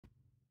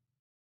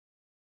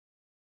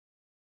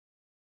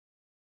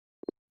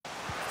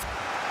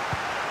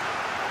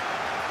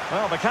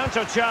Well, the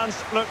counter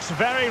chance looks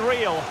very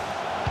real.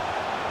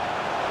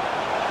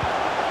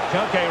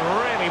 Koke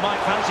really might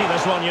fancy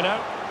this one, you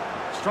know.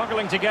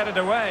 Struggling to get it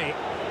away.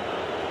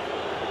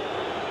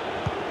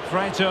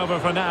 Threat over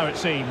for now, it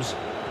seems.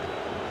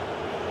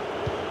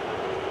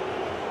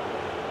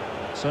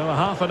 So a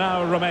half an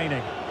hour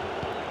remaining.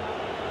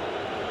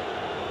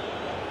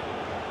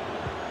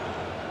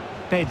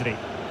 Pedri.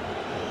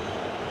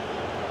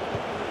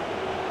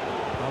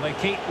 Well, they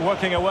keep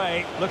working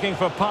away, looking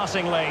for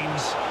passing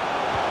lanes.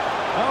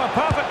 Oh, a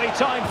perfectly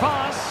timed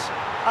pass.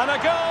 And a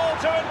goal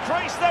to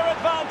increase their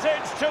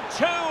advantage to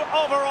 2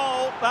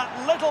 overall. That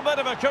little bit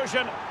of a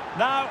cushion.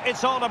 Now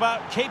it's all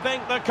about keeping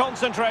the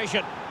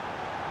concentration.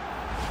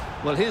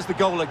 Well, here's the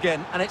goal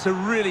again, and it's a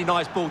really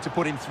nice ball to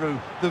put him through.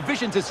 The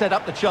vision to set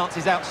up the chance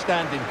is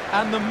outstanding,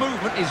 and the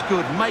movement is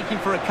good, making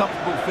for a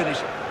comfortable finish.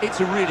 It's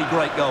a really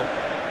great goal.